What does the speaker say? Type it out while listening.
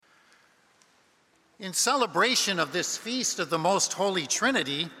In celebration of this feast of the Most Holy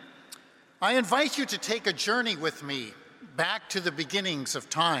Trinity, I invite you to take a journey with me back to the beginnings of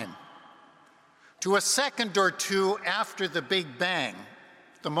time, to a second or two after the Big Bang,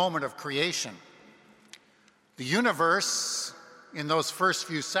 the moment of creation. The universe, in those first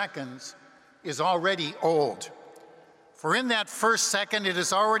few seconds, is already old. For in that first second, it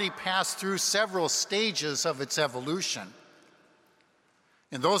has already passed through several stages of its evolution.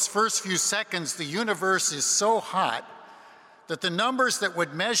 In those first few seconds, the universe is so hot that the numbers that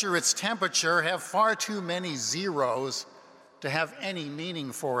would measure its temperature have far too many zeros to have any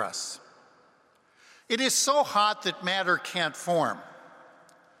meaning for us. It is so hot that matter can't form.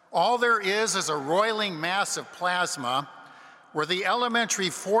 All there is a roiling mass of plasma where the elementary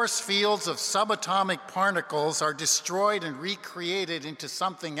force fields of subatomic particles are destroyed and recreated into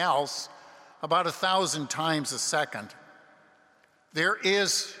something else about 1,000 times a second. There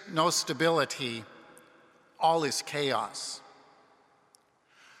is no stability. All is chaos.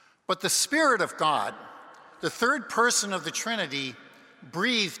 But the Spirit of God, the third person of the Trinity,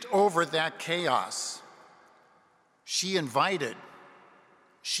 breathed over that chaos. She invited,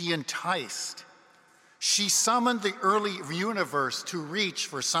 she enticed, she summoned the early universe to reach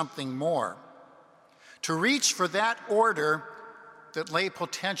for something more, to reach for that order that lay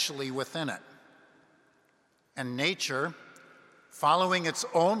potentially within it. And nature, following its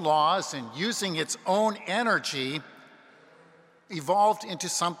own laws and using its own energy, evolved into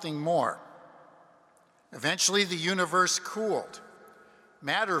something more. Eventually, the universe cooled.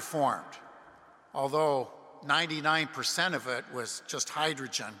 Matter formed, although 99% of it was just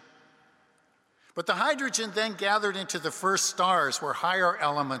hydrogen. But the hydrogen then gathered into the first stars where higher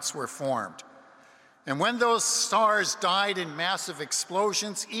elements were formed. And when those stars died in massive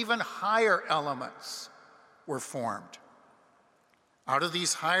explosions, even higher elements were formed. Out of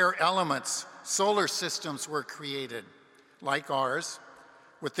these higher elements, solar systems were created, like ours,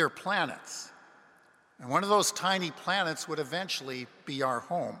 with their planets. And one of those tiny planets would eventually be our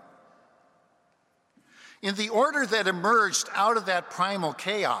home. In the order that emerged out of that primal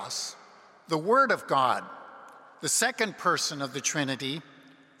chaos, the Word of God, the second person of the Trinity,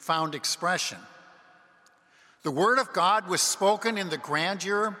 found expression. The Word of God was spoken in the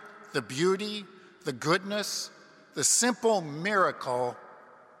grandeur, the beauty, the goodness, the simple miracle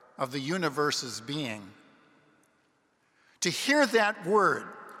of the universe's being. To hear that word,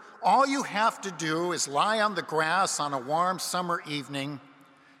 all you have to do is lie on the grass on a warm summer evening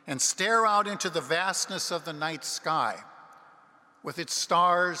and stare out into the vastness of the night sky with its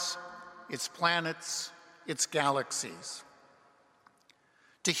stars, its planets, its galaxies.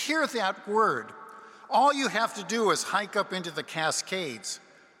 To hear that word, all you have to do is hike up into the Cascades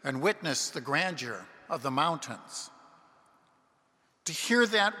and witness the grandeur of the mountains. To hear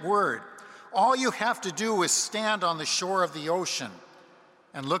that word, all you have to do is stand on the shore of the ocean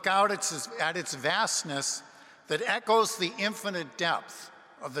and look out at its vastness that echoes the infinite depth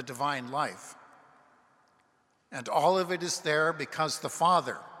of the divine life. And all of it is there because the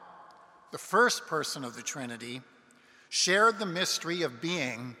Father, the first person of the Trinity, shared the mystery of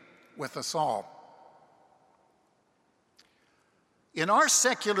being with us all. In our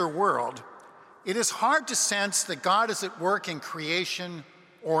secular world, it is hard to sense that God is at work in creation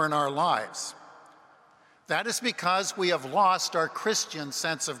or in our lives. That is because we have lost our Christian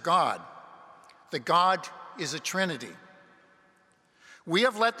sense of God, that God is a Trinity. We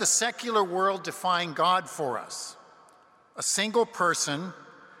have let the secular world define God for us, a single person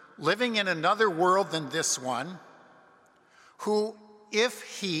living in another world than this one, who,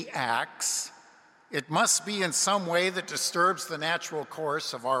 if he acts, it must be in some way that disturbs the natural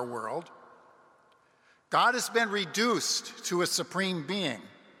course of our world. God has been reduced to a supreme being,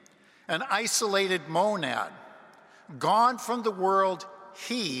 an isolated monad, gone from the world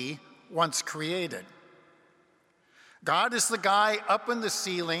he once created. God is the guy up in the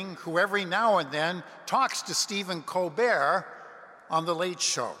ceiling who every now and then talks to Stephen Colbert on The Late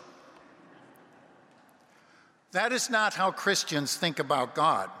Show. That is not how Christians think about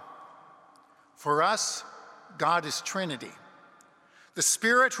God. For us, God is Trinity, the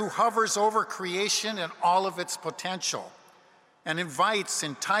Spirit who hovers over creation and all of its potential, and invites,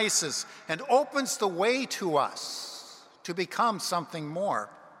 entices, and opens the way to us to become something more.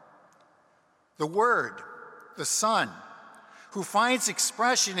 The Word, the Son, who finds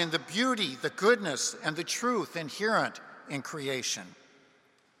expression in the beauty, the goodness, and the truth inherent in creation.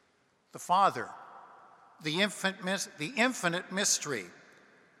 The Father, the infinite mystery,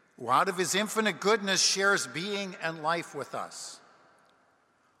 who out of his infinite goodness shares being and life with us.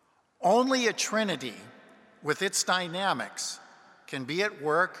 Only a Trinity with its dynamics can be at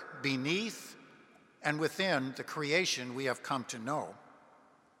work beneath and within the creation we have come to know.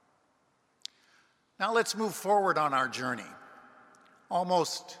 Now let's move forward on our journey,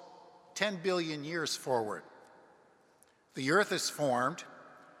 almost 10 billion years forward. The earth is formed,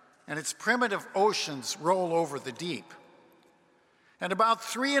 and its primitive oceans roll over the deep. And about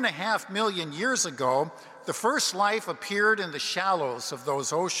 3.5 million years ago, the first life appeared in the shallows of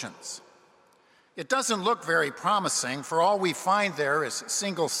those oceans. It doesn't look very promising, for all we find there is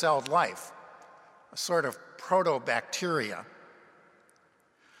single-celled life, a sort of proto-bacteria.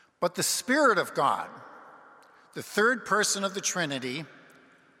 But the Spirit of God, the third person of the Trinity,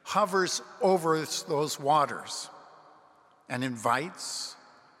 hovers over those waters and invites,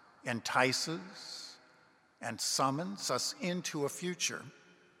 entices, and summons us into a future.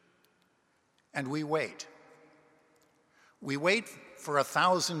 And we wait. We wait for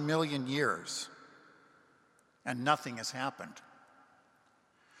 1,000 million years, and nothing has happened.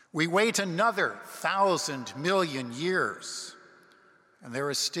 We wait another 1,000 million years, and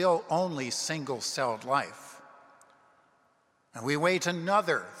there is still only single-celled life. And we wait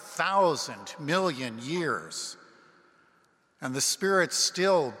another 1,000 million years, and the Spirit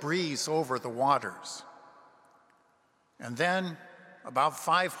still breathes over the waters. And then, about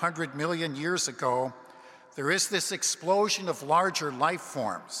 500 million years ago, there is this explosion of larger life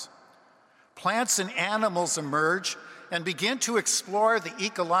forms. Plants and animals emerge and begin to explore the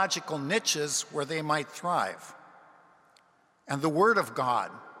ecological niches where they might thrive. And the Word of God,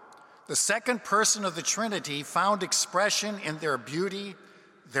 the second person of the Trinity, found expression in their beauty,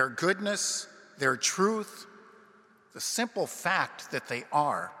 their goodness, their truth, the simple fact that they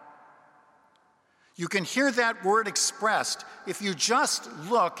are. You can hear that word expressed if you just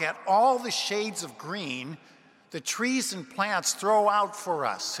look at all the shades of green the trees and plants throw out for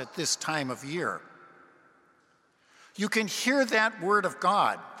us at this time of year. You can hear that word of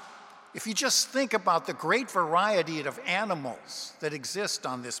God if you just think about the great variety of animals that exist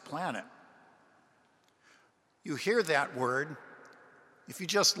on this planet. You hear that word if you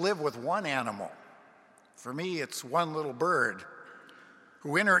just live with one animal. For me, it's one little bird,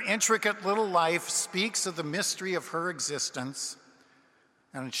 who in her intricate little life speaks of the mystery of her existence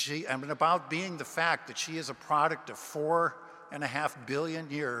and about being the fact that she is a product of 4.5 billion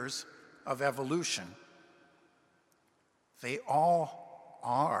years of evolution. They all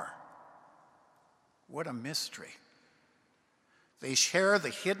are. What a mystery. They share the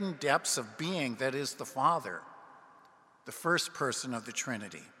hidden depths of being that is the Father, the first person of the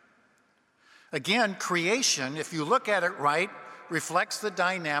Trinity. Again, creation, if you look at it right, reflects the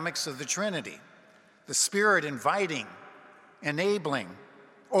dynamics of the Trinity. The Spirit inviting, enabling,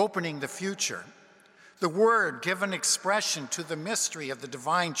 opening the future. The Word given expression to the mystery of the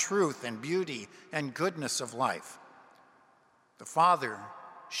divine truth and beauty and goodness of life. The Father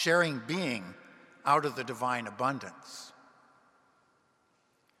sharing being out of the divine abundance.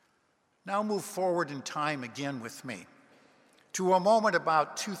 Now move forward in time again with me to a moment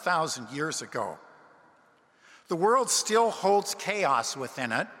about 2,000 years ago. The world still holds chaos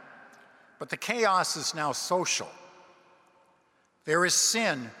within it, but the chaos is now social. There is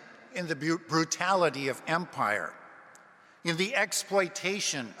sin in the brutality of empire, in the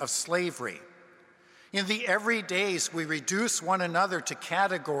exploitation of slavery. In the everydays, we reduce one another to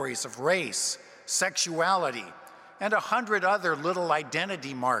categories of race, sexuality, and 100 other little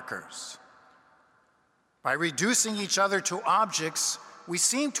identity markers. By reducing each other to objects, we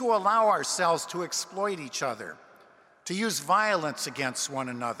seem to allow ourselves to exploit each other, to use violence against one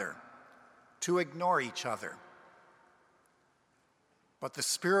another, to ignore each other. But the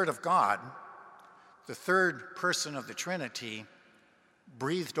Spirit of God, the third person of the Trinity,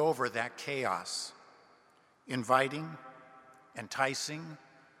 breathed over that chaos, inviting, enticing,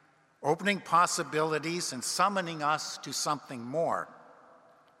 opening possibilities, and summoning us to something more.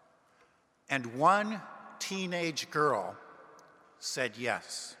 And one teenage girl said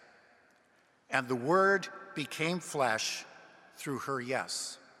yes, and the Word became flesh through her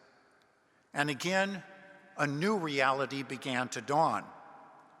yes. And again, a new reality began to dawn.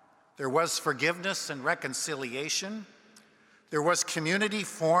 There was forgiveness and reconciliation. There was community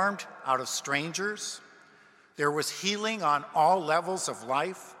formed out of strangers. There was healing on all levels of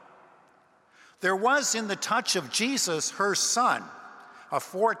life. There was in the touch of Jesus, her Son, a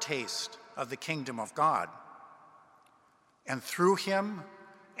foretaste of the kingdom of God. And through him,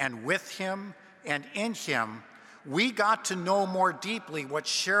 and with him, and in him, we got to know more deeply what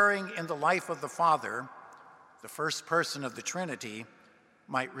sharing in the life of the Father, the first person of the Trinity,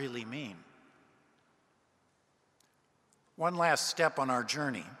 might really mean. One last step on our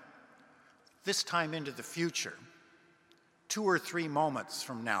journey, this time into the future, 2 or 3 moments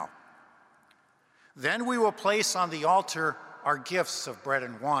from now. Then we will place on the altar our gifts of bread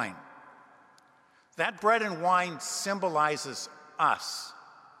and wine. That bread and wine symbolizes us.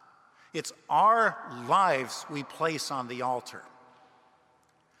 It's our lives we place on the altar.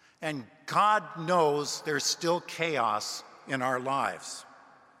 And God knows there's still chaos in our lives.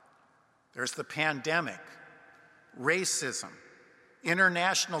 There's the pandemic, racism,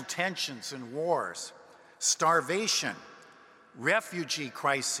 international tensions and wars, starvation, refugee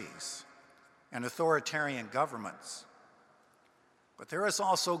crises, and authoritarian governments. But there is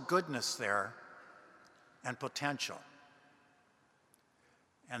also goodness there and potential.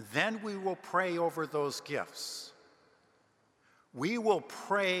 And then we will pray over those gifts. We will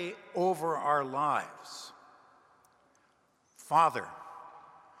pray over our lives. Father,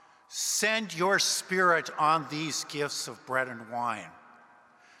 send your Spirit on these gifts of bread and wine,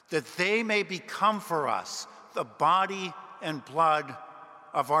 that they may become for us the body and blood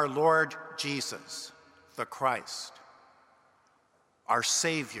of our Lord Jesus, the Christ, our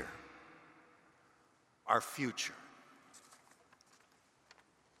Savior, our future.